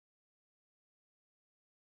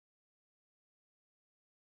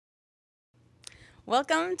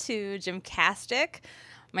Welcome to GymCastic.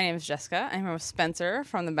 My name is Jessica. I'm here with Spencer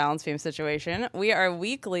from the Balance Beam Situation. We are a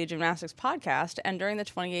weekly gymnastics podcast, and during the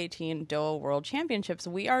 2018 Doha World Championships,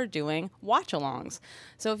 we are doing watch-alongs.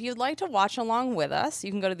 So if you'd like to watch along with us,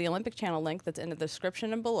 you can go to the Olympic Channel link that's in the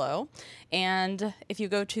description and below. And if you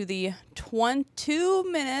go to the 2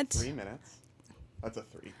 minute... 3 minutes. That's a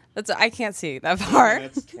 3. I can't see that far. 3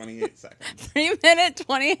 minutes, 28 seconds. 3 minute,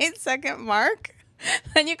 28 second mark.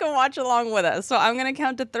 Then you can watch along with us. So I'm going to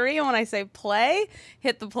count to 3, and when I say play,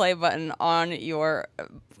 hit the play button on your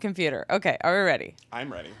computer. Okay, are we ready?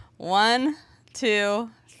 I'm ready. 1, 2,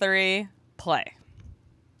 3, play.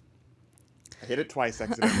 I hit it twice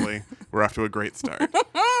accidentally. We're off to a great start.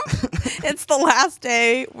 It's the last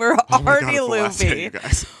day. We're already God, it's the last day, you loopy.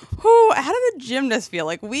 guys. Whew, how did the gymnast feel?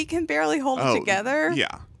 Like, we can barely hold it together?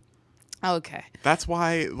 Yeah. Okay. That's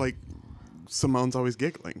why, like, Simone's always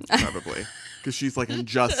giggling, probably. Because she's like, I'm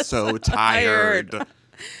just so tired.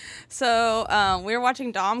 So we're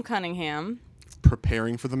watching Dom Cunningham.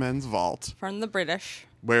 Preparing for the men's vault. From the British.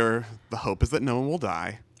 Where the hope is that no one will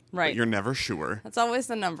die. Right. But you're never sure. That's always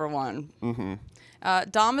the number one. Mm-hmm.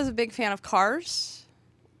 Dom is a big fan of cars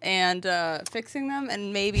and fixing them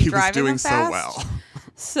and maybe He driving was doing them fast.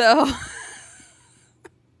 so well. So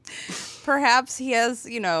perhaps he has,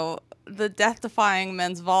 the death-defying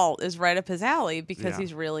men's vault is right up his alley because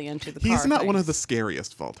he's really into the car He's not things. one of the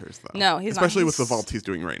scariest vaulters, though. No, he's not. Especially with the vault he's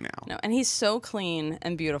doing right now. No, and he's so clean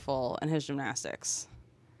and beautiful in his gymnastics.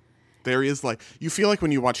 There is you feel like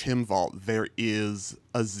when you watch him vault, there is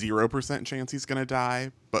a 0% chance he's going to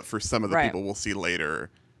die. But for some of the people we'll see later,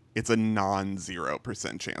 it's a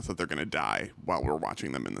non-0% chance that they're going to die while we're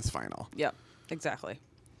watching them in this final. Yep, exactly.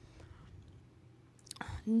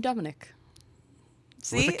 Dominic.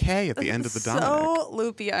 See? With a K at the end of the Dominic. So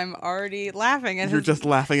loopy, I'm already laughing at You're just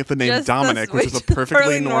laughing at the name Dominic, which is a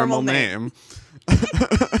perfectly normal name.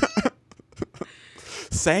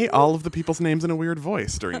 Say all of the people's names in a weird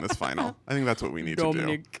voice during this final. I think that's what we need to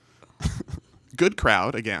do. Good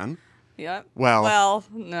crowd, again. Yep. Well,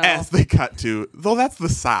 no. As they cut to, though that's the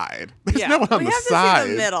side. There's no one on the side.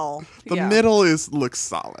 See the middle. The middle looks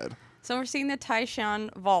solid. So we're seeing the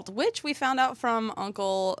Taishan vault, which we found out from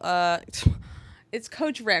Uncle... it's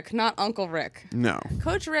Coach Rick, not Uncle Rick. No.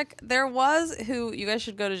 Coach Rick, you guys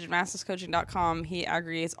should go to gymnasticscoaching.com. He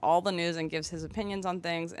aggregates all the news and gives his opinions on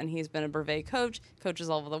things, and he's been a brevet coach, coaches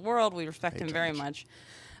all over the world. We respect him very much.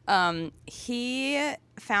 He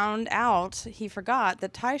forgot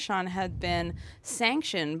that Taishan had been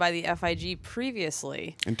sanctioned by the FIG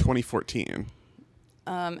previously. In 2014.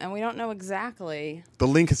 And we don't know exactly. The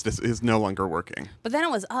link is no longer working. But then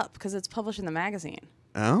it was up because it's published in the magazine.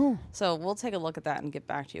 Oh. So we'll take a look at that and get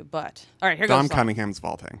back to you. But, all right, here Dom goes. Cunningham's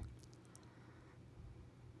vaulting.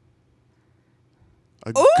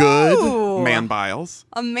 Ooh! Good man Biles.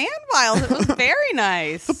 A man Biles. It was very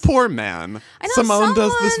nice. The poor man. I know Simone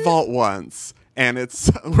does this vault once, and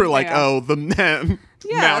we're like, oh, the men.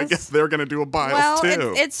 Yes. Now I guess they're going to do a Biles,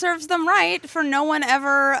 too. It serves them right for no one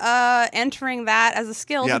ever entering that as a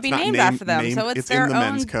skill to be named after them. So it's their in the own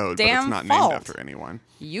men's code, damn but it's not fault. named after anyone.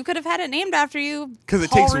 You could have had it named after you. Because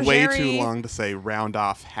it takes way too long to say round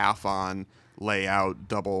off, half on, layout,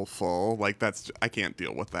 double, full. I can't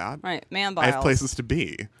deal with that. Right, man Biles. I have places to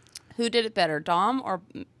be. Who did it better, Dom or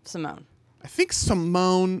Simone? I think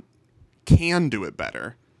Simone can do it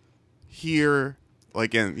better. Here,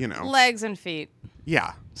 legs and feet.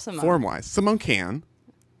 Yeah, Simone. form-wise. Simone can.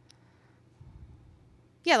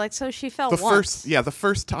 Yeah, so she fell once. The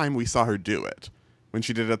first time we saw her do it, when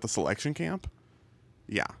she did it at the selection camp.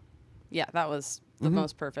 Yeah. Yeah, that was the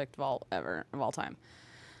most perfect vault ever of all time.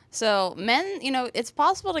 So men, it's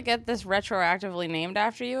possible to get this retroactively named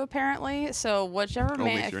after you, apparently. So whichever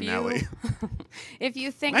Only man, if you're Nelly. if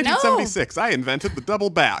you think 1976, I invented the double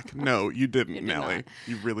back. No, you didn't, did Nelly. not.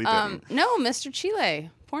 You really didn't. No, Mr. Chile,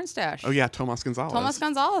 porn stash. Oh yeah, Tomas Gonzalez. Tomas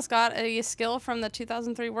Gonzalez got a skill from the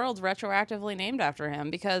 2003 Worlds retroactively named after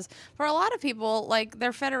him because for a lot of people,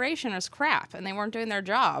 their federation is crap and they weren't doing their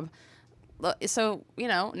job. So,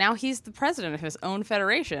 now he's the president of his own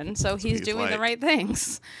federation, so he's doing the right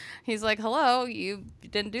things. He's like, hello, you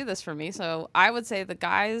didn't do this for me. So I would say the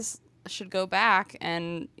guys should go back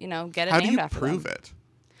and, get it named after them. How do you prove it?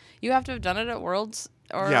 You have to have done it at Worlds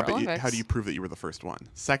or Olympics. But how do you prove that you were the first one?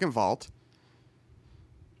 Second vault,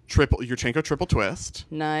 Yurchenko triple twist.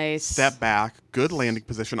 Nice. Step back, good landing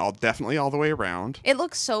position, definitely all the way around. It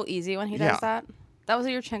looks so easy when he does that. That was a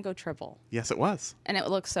Yurchenko triple. Yes, it was. And it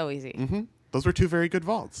looks so easy. Mm-hmm. Those were 2 very good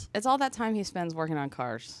vaults. It's all that time he spends working on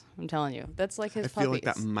cars. I'm telling you. That's like his I feel puppies.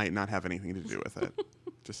 like that might not have anything to do with it.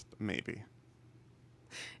 Just maybe.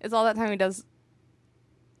 It's all that time he does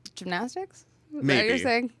gymnastics? Is that what you're Maybe.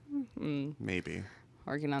 saying? Maybe.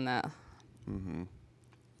 Working on that. Mm-hmm.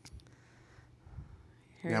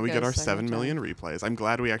 Here Now it we get goes, our second 7 million time. replays. I'm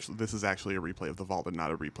glad this is actually a replay of the vault and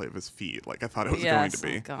not a replay of his feet, like I thought it was going Yes, to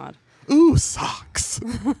be. oh God. Ooh, socks.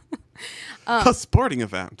 A sporting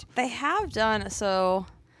event. They have done, so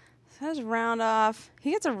says round off.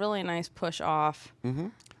 He gets a really nice push off. Mm-hmm.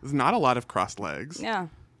 There's not a lot of crossed legs. Yeah.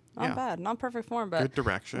 Not Yeah. bad. Not perfect form, but Good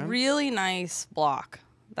direction. really nice block.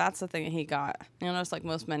 That's the thing that he got. You'll notice, like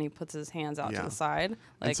most men, he puts his hands out to the side.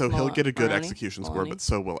 Like and so he'll get a good Maloney. execution score, but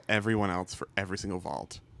so will everyone else for every single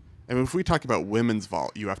vault. I mean, if we talk about women's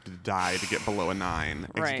vault, you have to die to get below a 9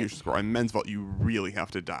 execution score. On men's vault, you really have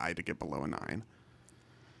to die to get below a 9.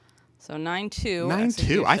 So 9-2.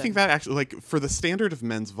 9-2. I think that actually, like, for the standard of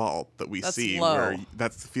men's vault that we That's see, low. where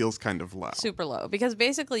that feels kind of low. Super low. Because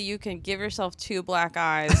basically you can give yourself 2 black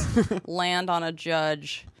eyes, land on a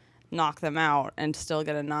judge, knock them out, and still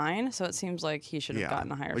get a 9. So it seems like he should have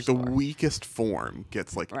gotten a higher like score. the weakest form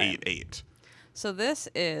gets like Right. 8-8. So this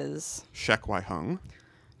is Se Gwang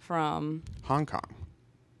from Hong Kong.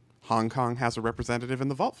 Hong Kong has a representative in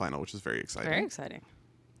the vault final, which is very exciting. very exciting.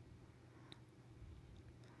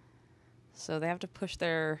 So they have to push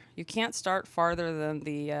their. You can't start farther than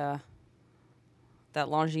the that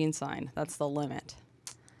Longines sign. That's the limit.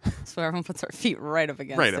 So everyone puts their feet right up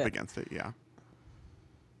against it. Right up against it, yeah.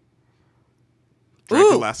 Ooh!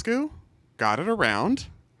 Dragulescu got it around.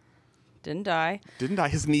 Didn't die. Didn't die.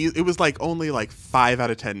 His knee, it was like only like 5 out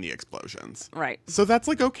of 10 knee explosions. Right. So that's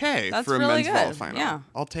like okay That's for a really men's good. vault final. Yeah.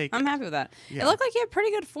 I'll take I'm it. happy with that. Yeah. It looked like he had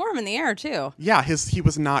pretty good form in the air too. Yeah, he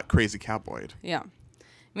was not crazy cowboyed. Yeah.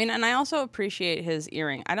 I mean, and I also appreciate his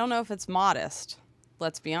earring. I don't know if it's modest.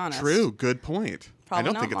 Let's be honest. True. Good point. Probably I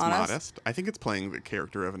don't not think it's modest. modest. I think it's playing the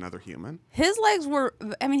character of another human. His legs were.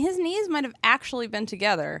 I mean, his knees might have actually been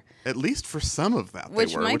together, At least for some of that,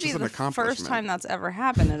 which they were, might which be is an the accomplishment. first time that's ever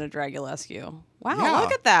happened in a Dragulescu. Wow, Yeah.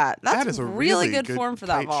 look at that. That's That is a really good form for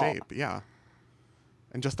that tight vault. shape. Yeah.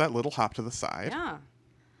 And just that little hop to the side. Yeah.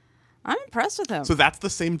 I'm impressed with him. So that's the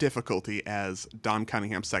same difficulty as Don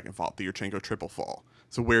Cunningham's second vault, the Yurchenko triple fall.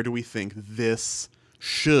 So where do we think this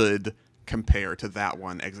should compare to that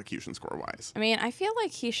one execution score wise? I mean, I feel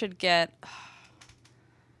like he should get.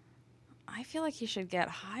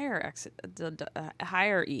 higher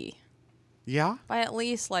higher E Yeah. by at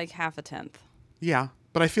least like half a tenth. Yeah.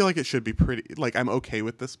 But I feel like it should be pretty, like I'm okay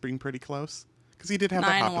with this being pretty close. Because he did have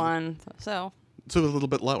the hop. 9-1, so So a little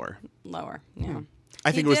bit lower. lower. Yeah. I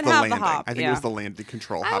He think it was did the have the landing. hop, I think it was the landing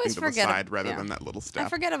control I hopping always to the forget side rather yeah. than that little step. I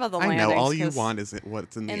forget about the I landings. know. All you 'cause- want is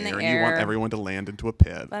what's in the in the air. And you want air. everyone to land into a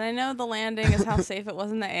pit. But I know the landing is how safe it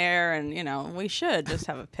was in the air, and you know we should just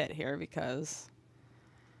have a pit here because.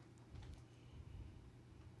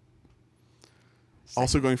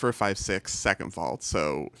 Also going for a 5-6 second vault,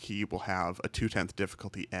 so he will have a 2/10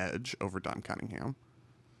 difficulty edge over Don Cunningham.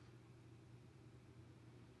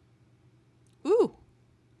 Ooh,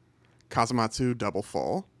 Kazumatsu double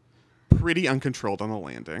full. Pretty uncontrolled on the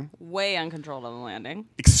landing. way uncontrolled on the landing.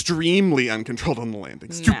 Extremely uncontrolled on the landing.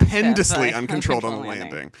 Massive, Stupendously right. uncontrolled on the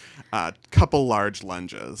landing. Couple large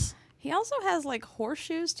lunges. He also has like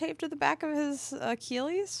horseshoes taped to the back of his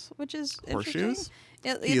Achilles, which is Horseshoes? interesting.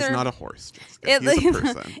 It He is either- not a horse, Jessica. He's a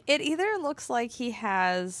person. It either looks like he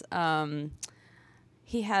has when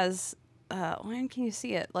can you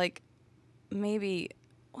see it? Like maybe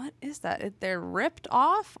what is that? They're ripped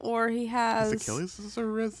off, or he has His Achilles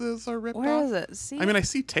are ripped Where off? is it? See, I mean, I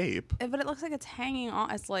see tape. but it looks like it's hanging on.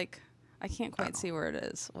 It's like I can't quite see where it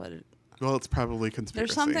is. Well, it's probably conspiracy.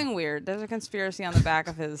 There's something weird. There's a conspiracy on the back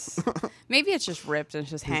of his. Maybe it's just ripped and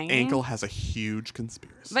it's just His hanging. ankle has a huge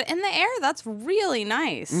conspiracy. But in the air, that's really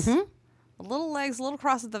nice. Mm-hmm. Little legs, little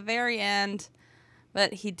cross at the very end.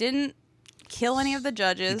 But he didn't kill any of the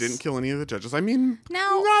judges. He didn't kill any of the judges. I mean,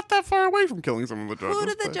 Now- not that far away from killing some of the judges. Who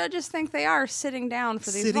do the but judges think they are sitting down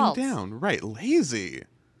for these sitting vaults? down, right? Lazy.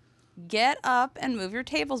 Get up and move your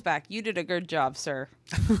tables back. You did a good job, sir.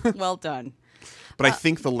 Well done. But I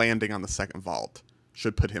think the landing on the second vault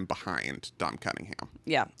should put him behind Dom Cunningham.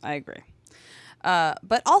 Yeah, I agree.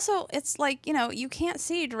 But also, it's like, you know, you can't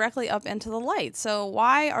see directly up into the light. So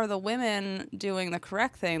why are the women doing the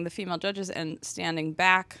correct thing, the female judges, and standing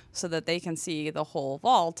back so that they can see the whole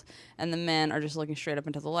vault, and the men are just looking straight up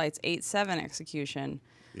into the lights? 8-7 execution.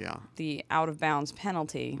 Yeah. The out of bounds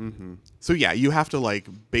penalty. Mm-hmm. So yeah, you have to like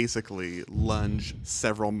basically lunge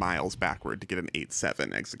several miles backward to get an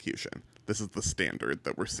 8-7 execution. This is the standard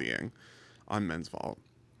that we're seeing on men's vault.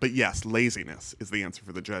 But yes, laziness is the answer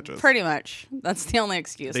for the judges. Pretty much. That's the only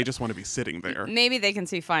excuse. They just want to be sitting there. Maybe they can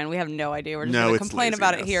see fine. We have no idea. We're just No, going to it's complain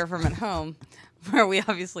about it laziness. here from at home, where we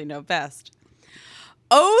obviously know best.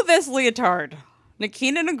 Oh, this leotard.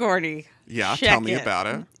 Nikita Nagorny. Yeah, Check tell me about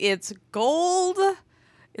it. It's gold.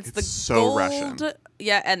 It's the so gold. Russian.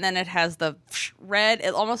 Yeah, and then it has the red.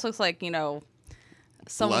 It almost looks like, someone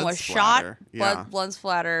Blood was splatter. shot. Blood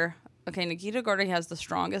splatter. Okay, Nikita Nagorny has the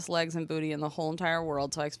strongest legs and booty in the whole entire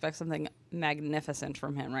world, so I expect something magnificent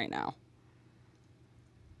from him right now.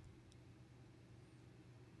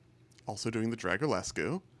 Also doing the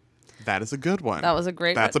Dragulescu. That is a good one. That was a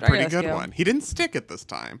great That's a pretty good one. He didn't stick it this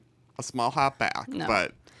time. A small hop back, No.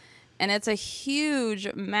 but... And it's a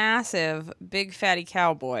huge, massive, big fatty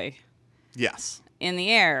cowboy. Yes. In the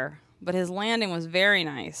air, but his landing was very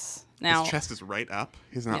nice. Now, his chest is right up.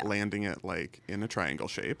 He's not landing it like in a triangle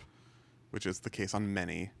shape, which is the case on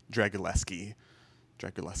many Dragulesci.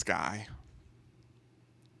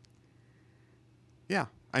 Yeah.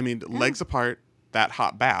 I mean, legs apart, that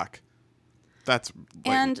hop back. That's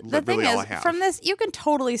and the thing really is, all I have. from this, you can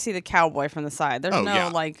totally see the cowboy from the side. There's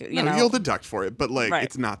You'll deduct for it, but Right.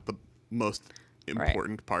 it's not the most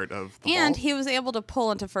important part of the And vault. he was able to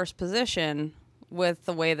pull into first position with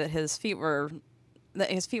the way that his feet were. That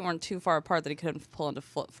his feet weren't too far apart that he couldn't pull into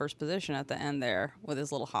first position at the end there with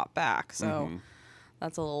his little hop back. So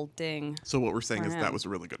that's a little ding. So what we're saying is him. that was a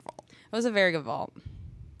really good vault. It was a very good vault.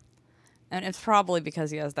 And it's probably because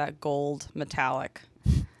he has that gold metallic.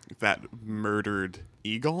 That murdered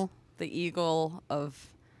eagle? The eagle of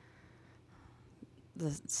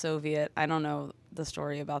the Soviet. I don't know the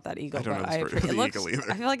story about that eagle. I don't know the story of the eagle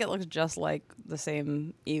either. I feel like it looks just like the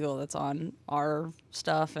same eagle that's on our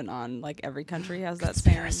stuff and on like every country has that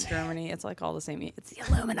same in Germany. It's like all the same. It's the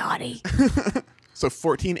Illuminati. So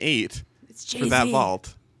 14-8 for that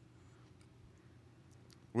vault.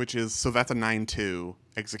 So that's a 9-2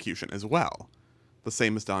 execution as well. The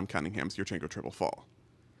same as Don Cunningham's Yurchenko triple fall.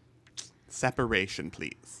 Separation,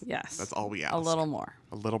 please. Yes. That's all we ask. A little more.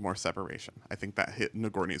 A little more separation. I think that hit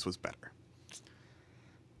Nagorny's was better.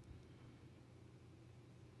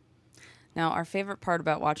 Now, our favorite part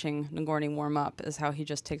about watching Nagorny warm up is how he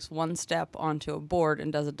just takes one step onto a board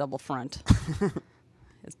and does a double front.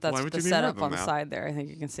 That's the setup on the side there. I think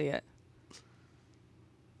you can see it.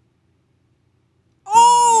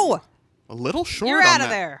 Oh! A little short. You're out of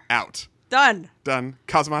there. Out. Done.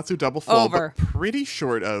 Kazumatsu double fold, Over. but pretty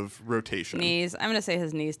short of rotation. Knees. I'm going to say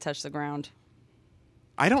his knees touch the ground.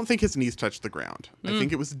 I don't think his knees touched the ground. I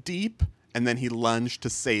think it was deep, and then he lunged to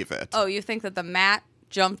save it. Oh, you think that the mat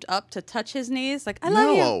jumped up to touch his knees? Like, I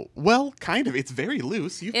love you. No. Well, kind of. It's very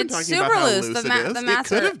loose. You've been It's talking super about how loose. loose The it is.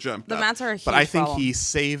 mats It could have jumped the up. mats are a huge But I think problem. he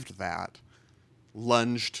saved that,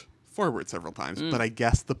 lunged forward several times. But I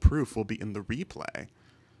guess the proof will be in the replay.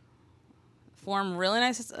 Form really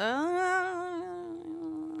nice.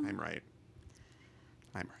 I'm right.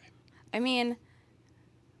 I mean,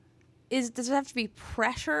 does it have to be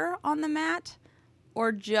pressure on the mat,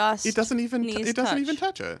 or just It doesn't even. knees It doesn't even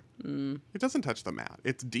touch? touch it. It doesn't touch the mat.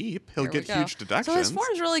 It's deep. He'll There we get go. huge deductions. So his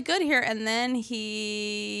form's really good here, and then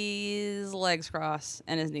his legs cross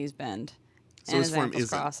and his knees bend, So and his his form ankles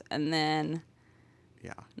isn't. cross, and then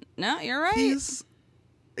Yeah. no, you're right. He's,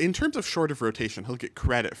 in terms of short of rotation, he'll get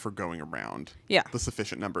credit for going around the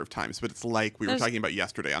sufficient number of times. But it's like we were talking about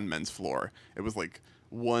yesterday on men's floor. It was like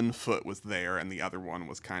one foot was there and the other one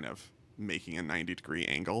was kind of making a 90-degree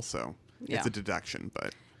angle. So it's a deduction,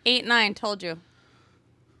 but 8-9, told you.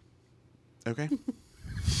 okay.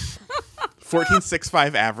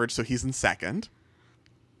 14.65 average, so he's in second.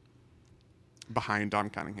 Behind Dom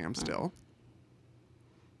Cunningham still.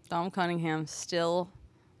 Dom Cunningham still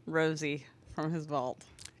rosy from his vault.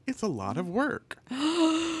 It's a lot of work.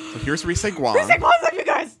 So here's Ri Se Gwang. Ri Se Gwang, you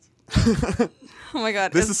guys! Oh my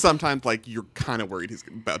god. This is sometimes like you're kind of worried he's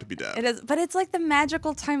about to be dead. It is, but it's like the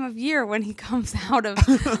magical time of year when he comes out of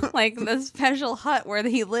like the special hut where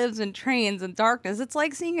he lives and trains in darkness. It's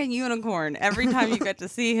like seeing a unicorn every time you get to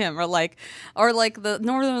see him, or like the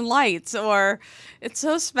Northern Lights, or it's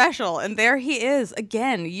so special. And there he is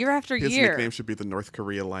again, year after His year. nickname should be the North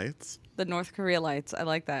Korea Lights. The North Korea Lights. I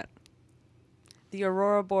like that. The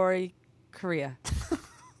Aurora Borealis, Korea.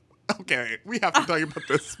 Okay, we have to talk about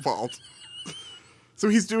this vault. So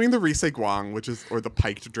he's doing the Ri Se Gwang, or the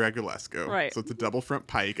piked Dragulescu. Right. So it's a double front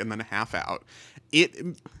pike and then a half out.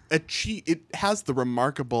 It has the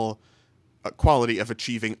remarkable quality of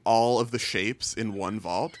achieving all of the shapes in one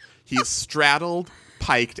vault. He's straddled,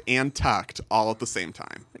 piked, and tucked all at the same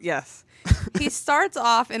time. Yes. He starts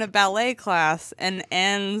off in a ballet class and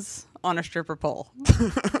ends on a stripper pole.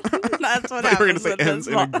 That's what happens. We're going to say ends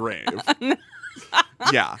in a grave.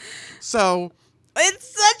 Yeah. So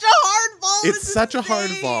it's such a hard vault. It's such a hard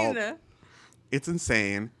vault. It's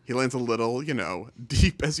insane. He lands a little,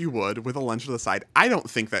 deep as you would with a lunge to the side. I don't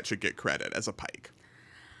think that should get credit as a pike.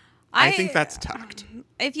 I think that's tucked.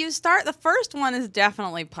 If you start, the first one is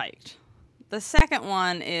definitely piked. The second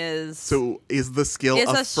one is... So is the skill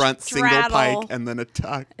a front single pike and then a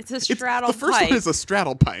tuck? It's a straddle pike. The first one is a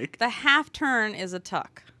straddle pike. The half turn is a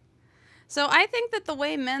tuck. So I think that the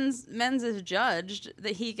way men's is judged,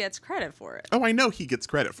 that he gets credit for it. Oh, I know he gets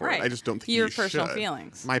credit for it. I just don't think Your he should. personal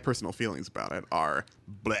feelings. My personal feelings about it are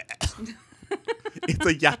bleh. It's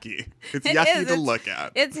a yucky. It's yucky to look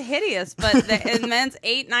at. It's hideous, but in men's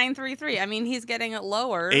 8.933. I mean, he's getting it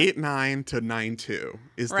lower. 8.9 to 9.2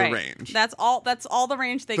 is the range. That's all the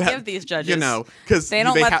range they give these judges. You know, because they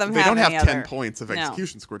don't let them have 10 points of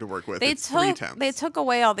execution score to work with. It's 3/10. They took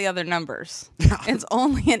away all the other numbers. Yeah. It's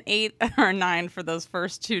only an 8 or a 9 for those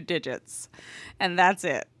first two digits, and that's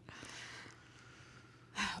it.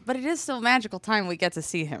 But it is still a magical time we get to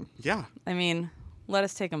see him. Yeah. I mean, let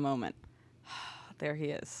us take a moment. There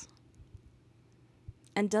he is.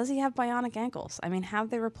 And does he have bionic ankles? I mean,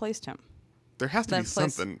 have they replaced him? There has to be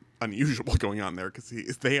something unusual going on there because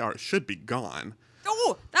should be gone.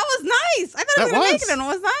 Oh, that was nice. I thought he was going to make it, and it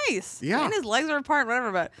was nice. Yeah. And his legs are apart,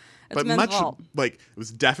 whatever, but it's men's vault. Like, it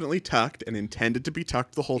was definitely tucked and intended to be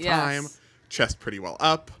tucked the whole time. Chest pretty well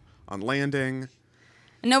up on landing.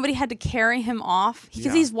 And nobody had to carry him off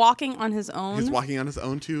because he's walking on his own. He's walking on his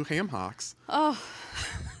own 2 ham hocks. Oh.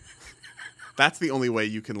 That's the only way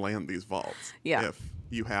you can land these vaults. Yeah. If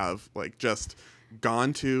you have, like, just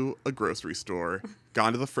gone to a grocery store,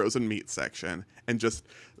 gone to the frozen meat section, and just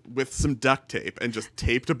with some duct tape and just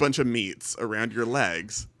taped a bunch of meats around your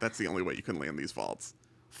legs, that's the only way you can land these vaults.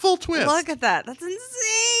 Full twist. Look at that. That's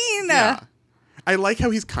insane. Yeah. I like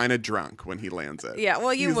how he's kind of drunk when he lands it. Yeah, well,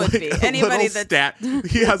 he's would like be. Anybody that's...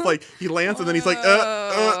 He has, like, he lands and then he's like,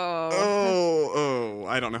 I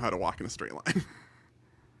don't know how to walk in a straight line.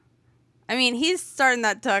 I mean, he's starting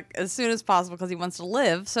that tuck as soon as possible because he wants to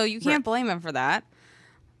live, so you can't blame him for that.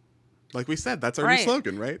 Like we said, that's our new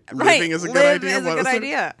slogan, right? Right. Living is a good idea. Is a good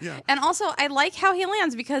idea. Yeah. And also, I like how he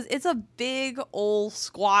lands because it's a big old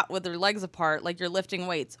squat with your legs apart, like you're lifting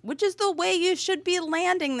weights, which is the way you should be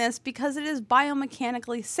landing this because it is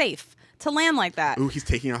biomechanically safe to land like that. Ooh, he's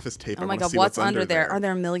taking off his tape. Oh my God, what's under there? Are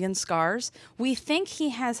there a million scars? We think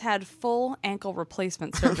he has had full ankle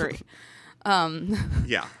replacement surgery.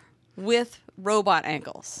 Yeah. With robot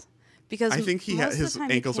ankles, because I think his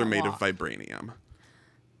ankles are made of vibranium.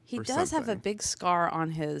 He does have a big scar on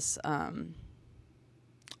his on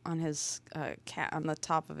the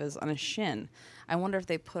top of his shin. I wonder if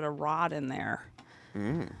they put a rod in there.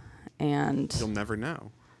 And you'll never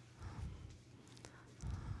know.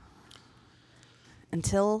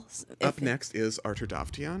 Up next is Artur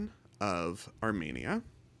Davtyan of Armenia,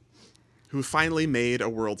 who finally made a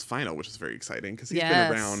world's final, which is very exciting because he's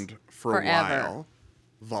been around for a while,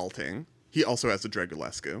 vaulting. He also has a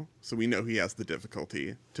Dragulescu, so we know he has the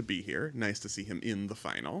difficulty to be here. Nice to see him in the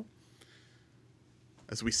final.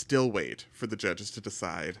 As we still wait for the judges to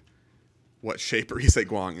decide what shape Ri Se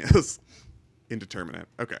Gwang is. Indeterminate.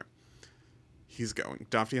 Okay. He's going.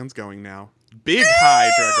 Davtyan's going now. Big high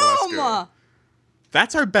Dragulescu.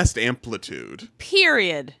 That's our best amplitude.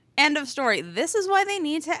 Period. End of story. This is why they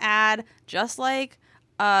need to add, just like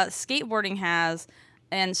skateboarding has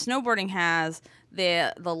and snowboarding has,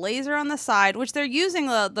 the laser on the side, which they're using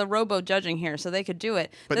the robo judging here, so they could do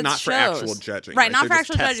it. But not for actual judging. Right, not for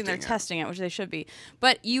actual judging. They're testing it, which they should be.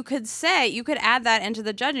 But you could add that into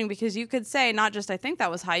the judging because you could say, not just I think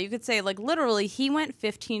that was high, you could say, like, literally, he went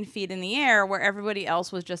 15 feet in the air where everybody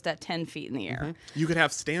else was just at 10 feet in the air. Mm-hmm. You could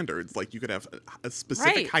have standards. Like, you could have a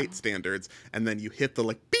specific height standards, and then you hit the,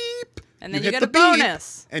 like, beep. And then you get a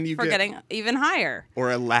bonus and you for getting even higher.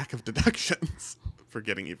 Or a lack of deductions for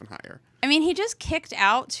getting even higher. I mean, he just kicked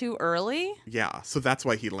out too early. Yeah, so that's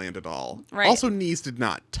why he landed all. Right. Also, knees did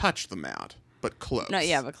not touch the mat, but close. No,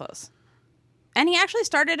 yeah, but close. And he actually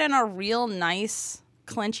started in a real nice,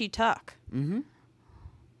 clinchy tuck. Mm-hmm.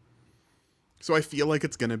 So I feel like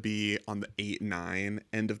it's going to be on the 8-9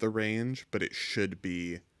 end of the range, but it should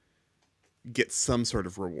get some sort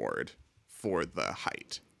of reward for the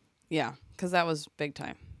height. Yeah, because that was big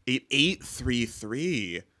time.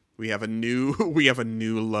 8.833. We have a new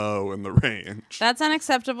low in the range. That's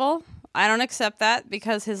unacceptable. I don't accept that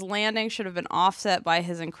because his landing should have been offset by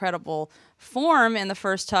his incredible form in the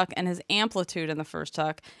first tuck and his amplitude in the first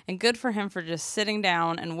tuck. And good for him for just sitting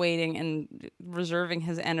down and waiting and reserving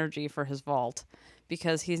his energy for his vault,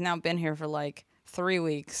 because he's now been here for like 3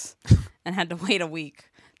 weeks and had to wait a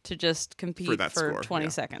week to just compete for 20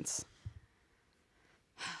 seconds.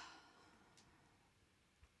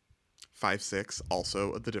 5-6,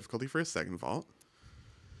 also the difficulty for his second vault.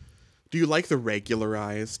 Do you like the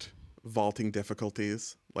regularized vaulting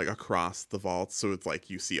difficulties? like across the vaults. So it's like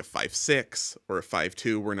you see a 5.6 or a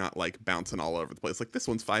 5.2. We're not like bouncing all over the place. Like this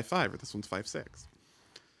one's 5.5 or this one's 5.6.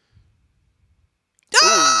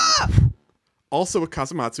 Ah! Also a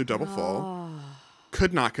Kazumatsu double fall.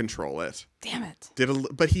 Could not control it. Damn it.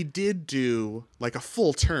 But he did do like a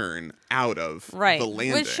full turn out of the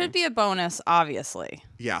landing. Which should be a bonus, obviously.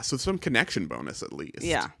 Yeah, so some connection bonus at least.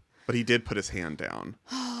 Yeah. But he did put his hand down.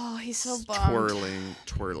 Oh, he's so bummed.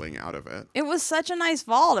 Twirling out of it. It was such a nice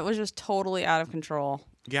vault. It was just totally out of control.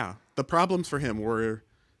 Yeah. The problems for him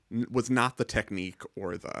was not the technique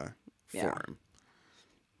or the form.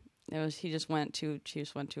 He just went too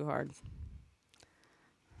hard.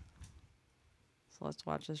 So let's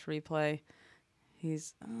watch this replay.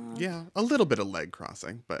 He's a little bit of leg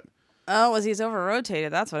crossing, but he's over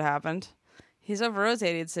rotated. That's what happened. He's over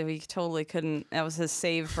rotated, so he totally couldn't. That was his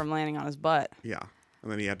save from landing on his butt. Yeah,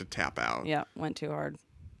 and then he had to tap out. Yeah, went too hard.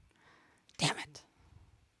 Damn it!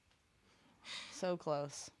 So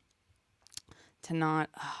close to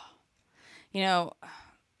not.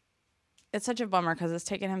 It's such a bummer because it's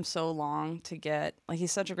taken him so long to get. Like,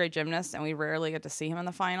 he's such a great gymnast, and we rarely get to see him in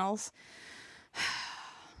the finals.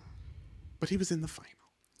 But he was in the final.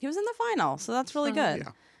 He was in the final, so that's really good.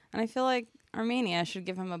 Yeah. And I feel like Armenia should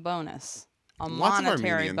give him a bonus. Lots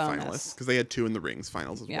monetary of Armenian bonus. finalists, because they had 2 in the rings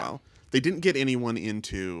finals as well. They didn't get anyone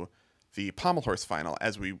into the pommel horse final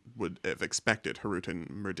as we would have expected. Harut and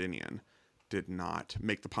Merdinian did not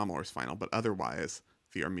make the pommel horse final, but otherwise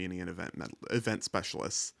the Armenian event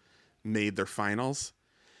specialists made their finals.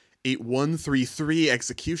 8-1-3-3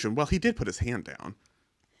 execution. Well, he did put his hand down.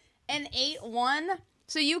 An 8-1?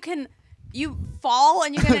 So you fall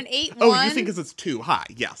and you get an 8-1? Oh, you think because it's too high.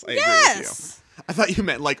 Yes, I agree with you. I thought you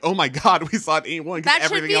meant like, oh my God, we saw an 8-1. That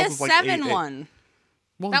should be a 7-1.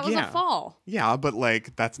 Well, that was a fall. Yeah, but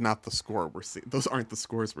like that's not the score we're seeing. Those aren't the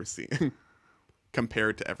scores we're seeing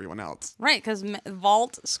compared to everyone else. Right, because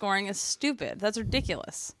vault scoring is stupid. That's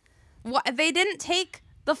ridiculous. They didn't take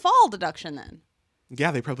the fall deduction then.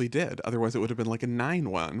 Yeah, they probably did. Otherwise, it would have been like a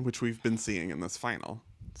 9-1, which we've been seeing in this final.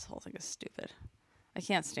 This whole thing is stupid. I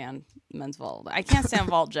can't stand men's vault. I can't stand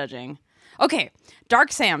vault judging. Okay,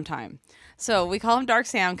 Dark Sam time. So we call him Dark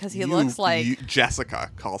Sam because he looks like... Jessica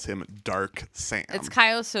calls him Dark Sam. It's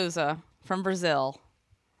Caio Souza from Brazil.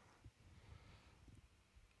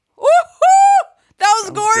 Woohoo! That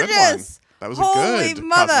was gorgeous! That was Holy a good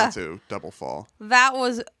mother. Kazumatsu double fall. That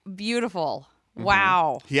was beautiful. Mm-hmm.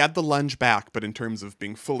 Wow. He had the lunge back, but in terms of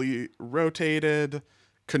being fully rotated,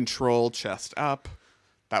 control, chest up,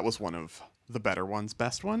 that was one of the better ones.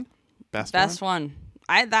 Best one? Best one.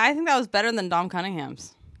 I think that was better than Dom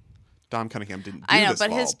Cunningham's. Dom Cunningham didn't do I know, this but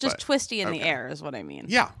fall, his just twisty in the air is what I mean.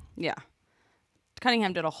 Yeah. Yeah.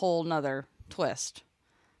 Cunningham did a whole nother twist,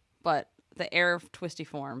 but the air twisty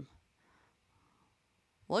form.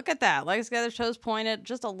 Look at that. Legs together, toes pointed,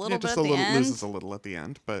 just a little bit at the end. Loses a little at the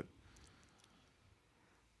end, but...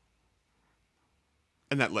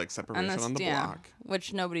 And that leg separation on the block.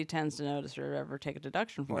 Which nobody tends to notice or ever take a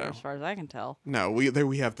deduction for, as far as I can tell. No,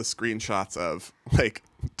 we have the screenshots of, like,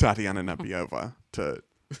 Tatiana Nepiova to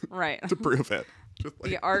prove it. Just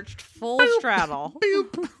like, the arched full straddle.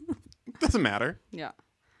 Boop. Doesn't matter. Yeah.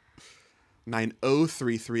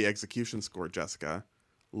 9.033 execution score, Jessica.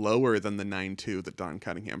 Lower than the 9.2 that Don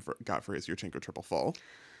Cunningham got for his Yurchenko triple fall.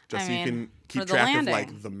 Just so you can keep track of,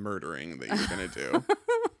 like, the murdering that you're going to do.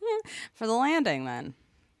 For the landing, then.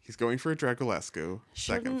 He's going for a Dragulescu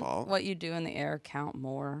second fall. What you do in the air count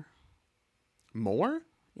more? More?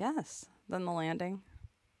 Yes, than the landing.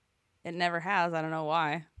 It never has. I don't know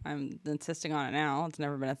why. I'm insisting on it now. It's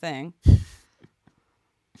never been a thing.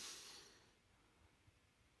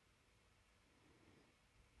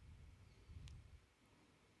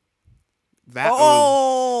 Crap.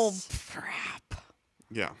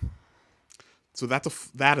 Yeah. So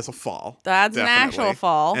that is a fall. That's definitely an actual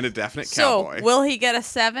fall. And a definite cowboy. So will he get a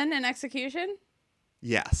 7 in execution?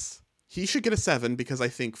 Yes. He should get a 7 because I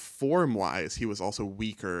think form-wise he was also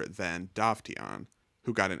weaker than Davtyan,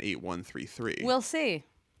 who got an 8.133. We'll see.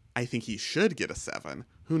 I think he should get a 7.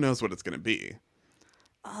 Who knows what it's going to be?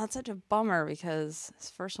 Oh, that's such a bummer because his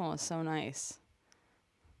first one was so nice.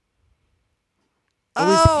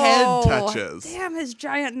 Oh, his head touches. Damn, his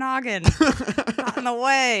giant noggin got in the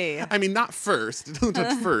way. I mean, not first. It doesn't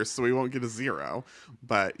touch first, so he won't get a 0.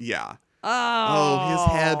 But yeah. Oh,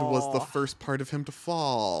 his head was the first part of him to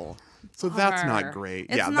fall. So that's not great.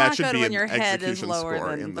 It's not that should good be when an your head is execution lower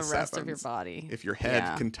score than in the rest of sevens. your body. If your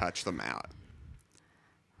head can touch the mat.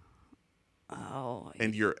 Oh.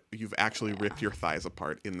 And you've actually ripped your thighs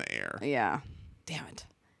apart in the air. Yeah. Damn it.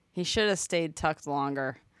 He should have stayed tucked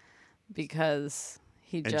longer because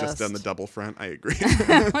And just done the double front. I agree.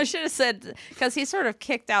 I should have said, because he sort of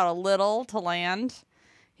kicked out a little to land.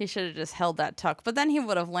 He should have just held that tuck. But then he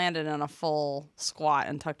would have landed in a full squat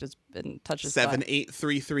and touched his butt.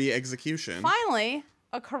 7-8-3-3 execution. Finally,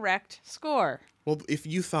 a correct score. Well, if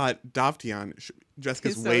you thought Dovtian,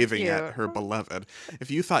 Jessica's He's so waving cute. at her beloved. If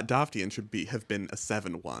you thought Dovtian should have been a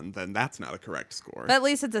 7-1, then that's not a correct score. But at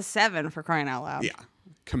least it's a 7 for crying out loud. Yeah,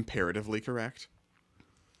 comparatively correct.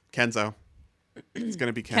 Kenzo. It's going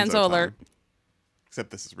to be Kenzo time. alert. Except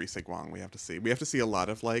this is Ri Se Gwang. We have to see. We have to see a lot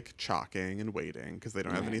of like chalking and waiting because they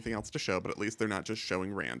don't have anything else to show. But at least they're not just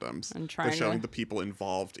showing randoms. And they're showing the people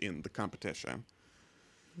involved in the competition.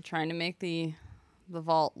 I'm trying to make the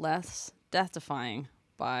vault less death-defying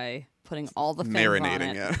by putting all the things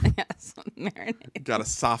marinating on it. Yes, marinating. Got to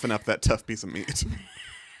soften up that tough piece of meat.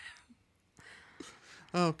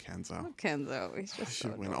 Oh, Kenzo. Oh, Kenzo, he's just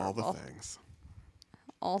Should so win all the adorable. things.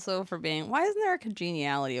 Also for being, why isn't there a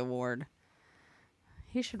congeniality award?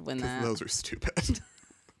 He should win that. Those are stupid.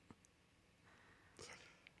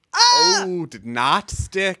 Oh, did not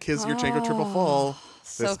stick his Yurchenko triple full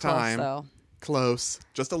So this time. close, though. Close.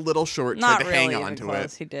 Just a little short. Not Tried to really hang even on to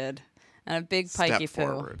close. it. He did. And a big Step pikey foo.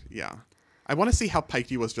 forward. Yeah. I want to see how piked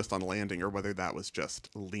he was just on landing or whether that was just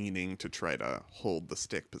leaning to try to hold the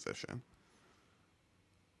stick position.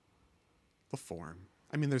 The form.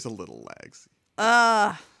 I mean, there's a little legs.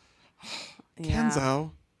 Yeah.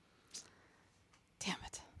 Kenzo. Damn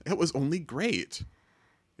it. It was only great.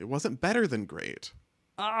 It wasn't better than great.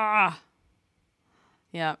 Yeah,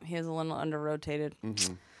 he is a little under-rotated.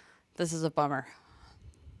 Mm-hmm. This is a bummer.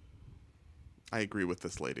 I agree with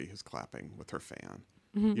this lady who's clapping with her fan.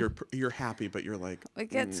 Mm-hmm. You're happy, but you're like...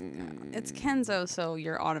 Like it's Kenzo, so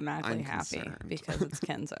you're automatically I'm happy concerned. because it's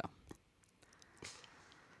Kenzo.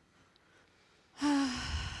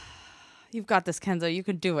 You've got this, Kenzo. You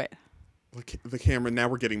can do it. The camera, now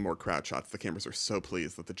we're getting more crowd shots. The cameras are so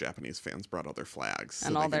pleased that the Japanese fans brought all their flags.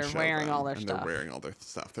 And so all they can they're show wearing them, all their and stuff. They're wearing all their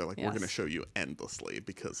stuff. They're like, we're Yes. going to show you endlessly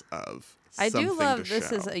because of I something do love to this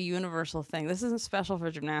show. is a universal thing. This isn't special for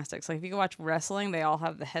gymnastics. Like if you go watch wrestling, they all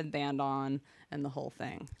have the headband on and the whole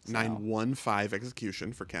thing. So. 9-1-5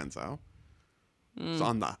 execution for Kenzo. It's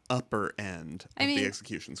on the upper end of the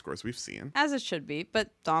execution scores we've seen. As it should be,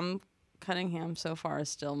 but Dom Cunningham so far is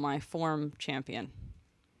still my form champion.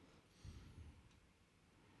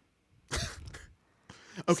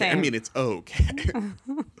 Okay, Same. I mean, it's okay.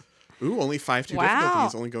 Ooh, only 5-2 Wow. difficulty.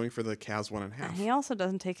 He's only going for the Cas 1.5. And he also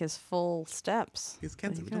doesn't take his full steps. He's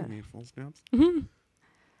Kenzo. We Pretty don't good. need full steps. Mm-hmm.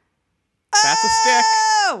 That's a stick.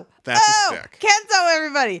 Oh! That's a stick. Kenzo,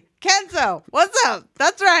 everybody. Kenzo, what's up?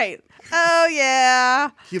 That's right. Oh,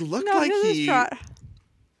 yeah. He looked No, like this is he try-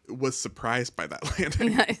 was surprised by that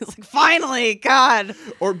landing. Yeah, he's like, finally, God.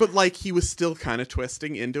 But like he was still kind of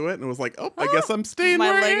twisting into it and was like, oh, I guess I'm staying My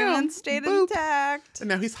where I am. ligaments stayed Boop. intact. And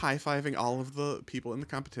now he's high-fiving all of the people in the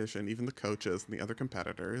competition, even the coaches and the other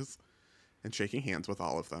competitors, and shaking hands with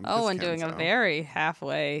all of them. Oh, 'cause and doing a Kenzo. very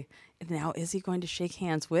halfway. Now, is he going to shake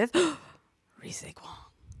hands with Ri Se Gwang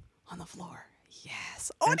on the floor?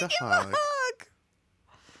 Yes. Oh, And to a give him hug. a hug.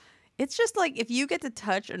 It's just like if you get to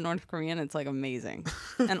touch a North Korean, it's like amazing.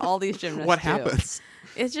 And all these gymnasts What do. happens?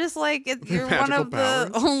 It's just like you're one magical of powers.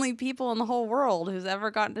 the only people in the whole world who's ever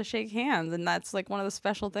gotten to shake hands, and that's like one of the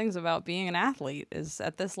special things about being an athlete is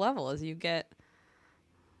at this level is you get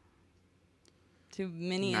to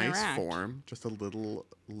mini Nice interact. form, just a little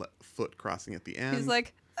foot crossing at the end. He's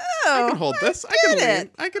like, oh, I can hold this. I can did lean.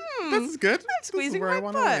 it. I can. This is good. This is squeezing where I my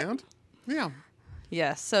want to butt. land. Yeah.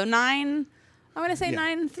 yes. So 9. I'm gonna say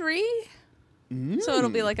Yeah. 9-3. So it'll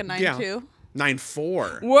be like a 9-2. Yeah.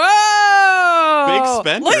 9-4. Whoa! Big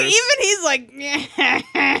spenders. Look, even he's like,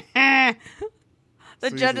 the So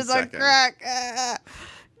he's judge in is on second. crack.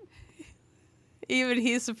 Even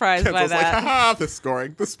he's surprised by Kenzo's like, that. haha, the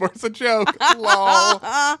scoring. The sport's a joke. Lol.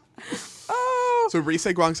 Oh. So Ri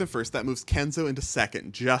Se Gwang's in first. That moves Kenzo into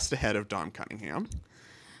second, just ahead of Dom Cunningham.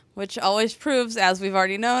 Which always proves, as we've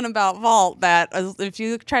already known about vault, that if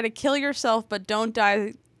you try to kill yourself but don't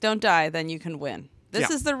die, then you can win. This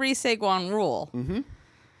Yeah. is the Ri Se Gwang rule. Mm-hmm.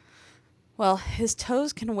 Well, his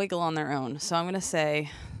toes can wiggle on their own, so I'm gonna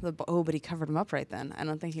say but he covered him up right then. I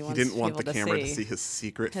don't think he wants. He didn't want people the camera to see his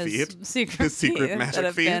secret his feet. secret His secret feet magic that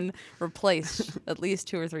have feet. been replaced at least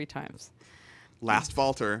 2 or 3 times. Last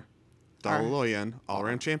vaulter, Dalaloyan,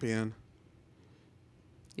 all-around champion.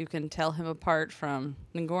 You can tell him apart from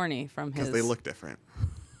Ngorny from his. Because they look different.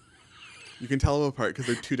 You can tell them apart because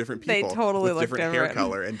they're two different They people. totally with look different hair different.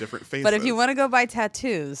 color and different faces. But if you want to go by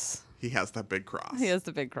tattoos, he has that big cross. he has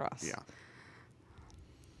the big cross. Yeah.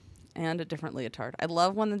 And a different leotard. I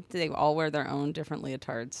love when they all wear their own different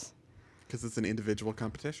leotards. Because it's an individual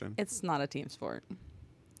competition. It's not a team sport.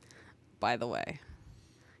 By the way,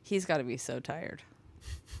 he's got to be so tired.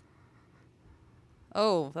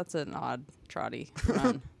 Oh, that's an odd trotty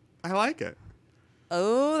run. I like it.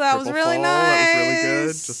 Oh, that was really fall, nice. That was really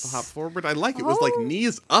good. Just a hop forward. I like it. It was like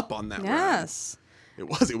knees up on that run. Yes. It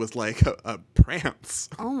was like a prance.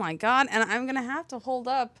 Oh my God. And I'm going to have to hold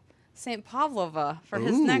up St. Pavlova for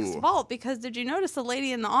his next vault, because did you notice the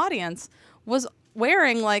lady in the audience was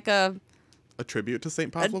wearing like a tribute to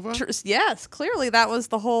St. Pavlova? Yes, clearly that was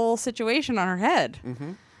the whole situation on her head.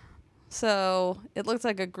 Mm-hmm. So it looks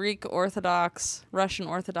like a Greek Orthodox, Russian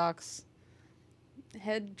Orthodox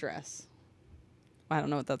headdress. I don't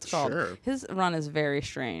know what that's called. Sure. His run is very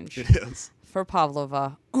strange. It is. For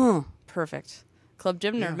Pavlova, perfect. Club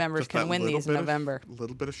Gym Nerd members can win these in November. A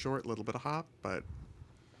little bit of short, a little bit of hop, but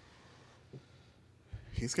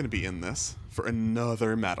he's going to be in this for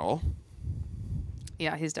another medal.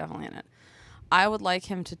 Yeah, he's definitely in it. I would like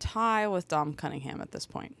him to tie with Dom Cunningham at this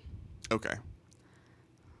point. Okay.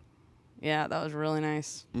 Yeah, that was really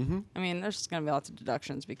nice. Mm-hmm. I mean, there's just going to be lots of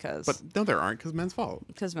deductions because... But no, there aren't, because men's vault.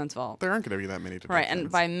 Because men's vault. There aren't going to be that many deductions. Right,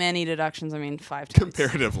 and by many deductions, I mean 5 tenths.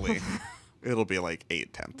 Comparatively. It'll be like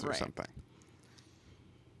 8 tenths or something.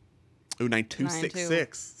 Ooh,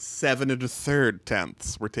 9.266. 7 1/3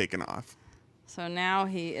 tenths were taken off. So now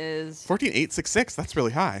he is... 14.866. That's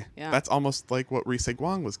really high. Yeah. That's almost like what Ri Se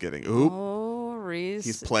Gwang was getting. Ooh. Oh, Reese.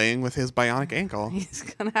 He's playing with his bionic ankle. He's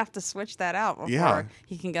going to have to switch that out before Yeah.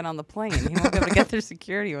 he can get on the plane. He won't be able to get through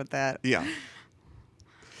security with that. Yeah.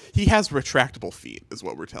 He has retractable feet, is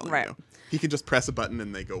what we're telling Right. you. He can just press a button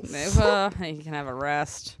and they go... He can have a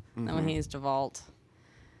rest. Then when he needs to vault.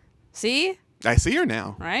 See? I see her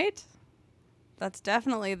now. Right? That's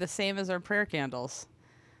definitely the same as our prayer candles.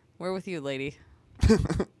 We're with you, lady.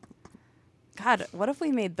 God, what if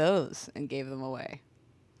we made those and gave them away?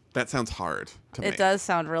 That sounds hard to make. It does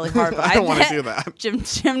sound really hard, but I don't want to bet do that. Gym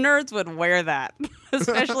nerds would wear that,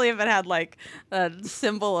 especially if it had like a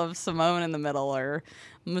symbol of Simone in the middle or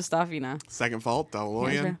Mustafina. Second vault,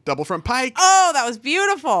 Dallaloyan, double front pike. Oh, that was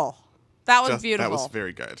beautiful. That was beautiful. That was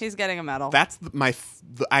very good. He's getting a medal. That's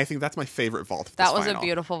I think that's my favorite vault of this That was final. a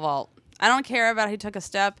beautiful vault. I don't care about he took a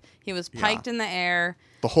step. He was piked in the air.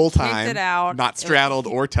 The whole time. Kicked it out. Not straddled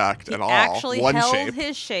or tucked at all. He actually One held shape.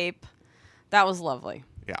 his shape. That was lovely.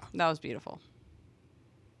 Yeah. That was beautiful.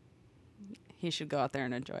 He should go out there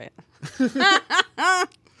and enjoy it.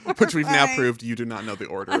 Which we've now proved you do not know the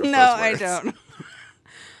order of No, those I words. don't.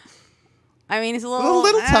 I mean, he's a little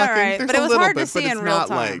tucking. right, There's but it a was little hard bit, to see but in it's real not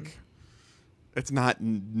time. like it's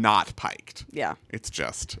not piked. Yeah. It's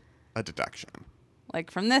just a deduction.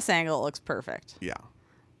 Like from this angle, it looks perfect. Yeah.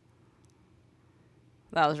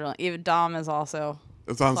 That was really. Even Dom is also.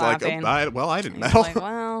 It sounds like, clapping. I didn't He's medal. like,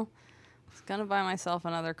 well, I was gonna buy myself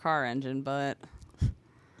another car engine, but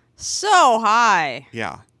so high.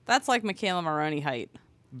 Yeah. That's like Michaela Maroney height.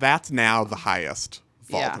 That's now the highest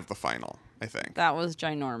vault Yeah. of the final, I think. That was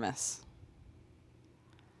ginormous.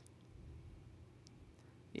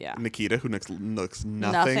 Yeah. Nikita, who looks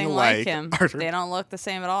nothing like him. Arthur. They don't look the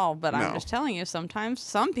same at all, but I'm No. just telling you, sometimes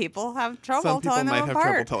some people have trouble Some people telling might them have apart.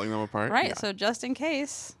 trouble telling them apart. Right, Yeah. so just in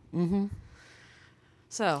case. Mm-hmm.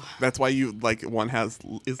 So. That's why one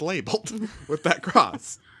is labeled with that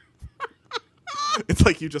cross. It's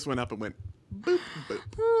like you just went up and went boop,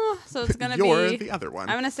 boop. So it's going to be... You're the other one.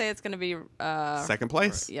 I'm going to say it's going to be... second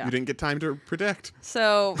place. Yeah. You didn't get time to predict.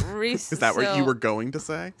 So, Reese... Is that what you were going to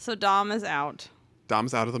say? So, Dom is out.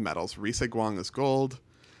 Dom's out of the medals. Ri Se Gwang is gold.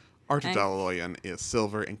 Arthur And- Dallaloyan is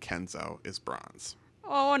silver. And Kenzo is bronze.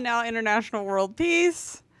 Oh, now international world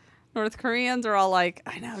peace. North Koreans are all like,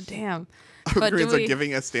 I know, damn. But Koreans are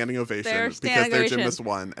giving a standing ovation because standing their ovation. gymnast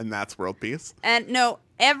won, and that's world peace. And no,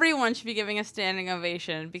 everyone should be giving a standing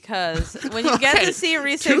ovation because when you get to see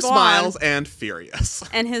Ri Se Two Gwang smiles and furious.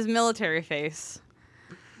 and his military face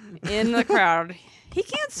in the crowd, he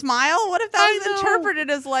can't smile. What if that was interpreted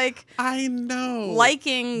as like I know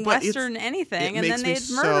liking But Western anything, and then makes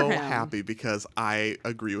they'd me murder so him? happy because I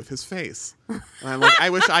agree with his face. And I'm like, I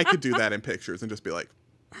wish I could do that in pictures and just be like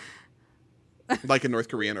a North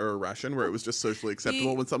Korean or a Russian, where it was just socially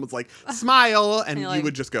acceptable when someone's like, smile, and you like-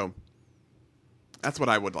 would just go. That's what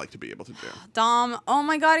I would like to be able to do. Dom, oh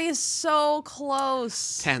my God, he is so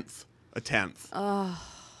close. A tenth. But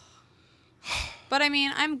I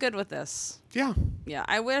mean, I'm good with this. Yeah. Yeah,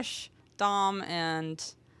 I wish Dom and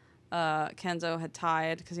Kenzo had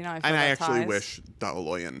tied because I feel And I about actually ties. wish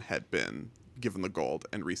Dallaloyan had been given the gold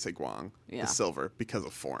and Ri Se Gwang Yeah. the silver because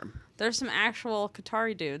of form. There's some actual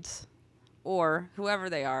Qatari dudes or whoever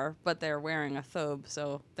they are, but they're wearing a thobe,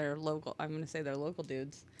 so they're local. I'm going to say they're local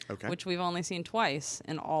dudes, Okay. which we've only seen twice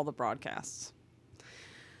in all the broadcasts.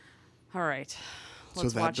 All right,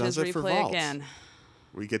 let's watch his replay again.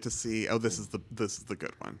 We get to see. Oh, this is the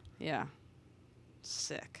good one. Yeah,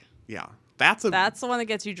 sick. Yeah, that's the one that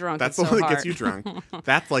gets you drunk. That's the one that gets you drunk.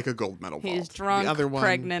 That's like a gold medal vault. He's drunk, the other one,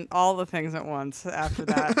 pregnant, all the things at once. After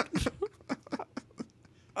that,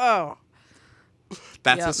 oh.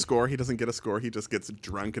 That's a score. He doesn't get a score. He just gets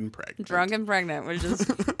drunk and pregnant. Drunk and pregnant, which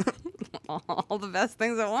is all the best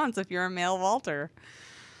things at once if you're a male vaulter.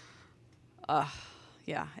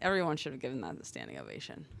 Yeah, everyone should have given that a standing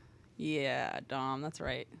ovation. Yeah, Dom, that's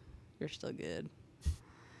right. You're still good.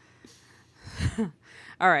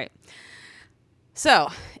 All right. So,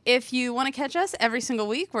 if you want to catch us every single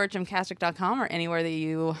week, we're at GymCastic.com or anywhere that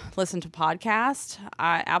you listen to podcasts,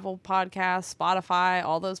 Apple Podcasts, Spotify,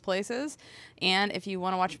 all those places. And if you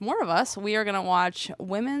want to watch more of us, we are going to watch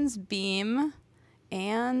Women's Beam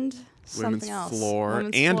and something else. Women's Floor.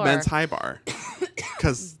 Men's High Bar.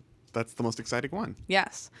 Because that's the most exciting one.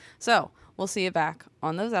 Yes. So, we'll see you back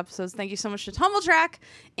on those episodes. Thank you so much to Tumble Track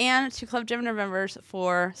and to Club Gym members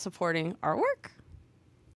for supporting our work.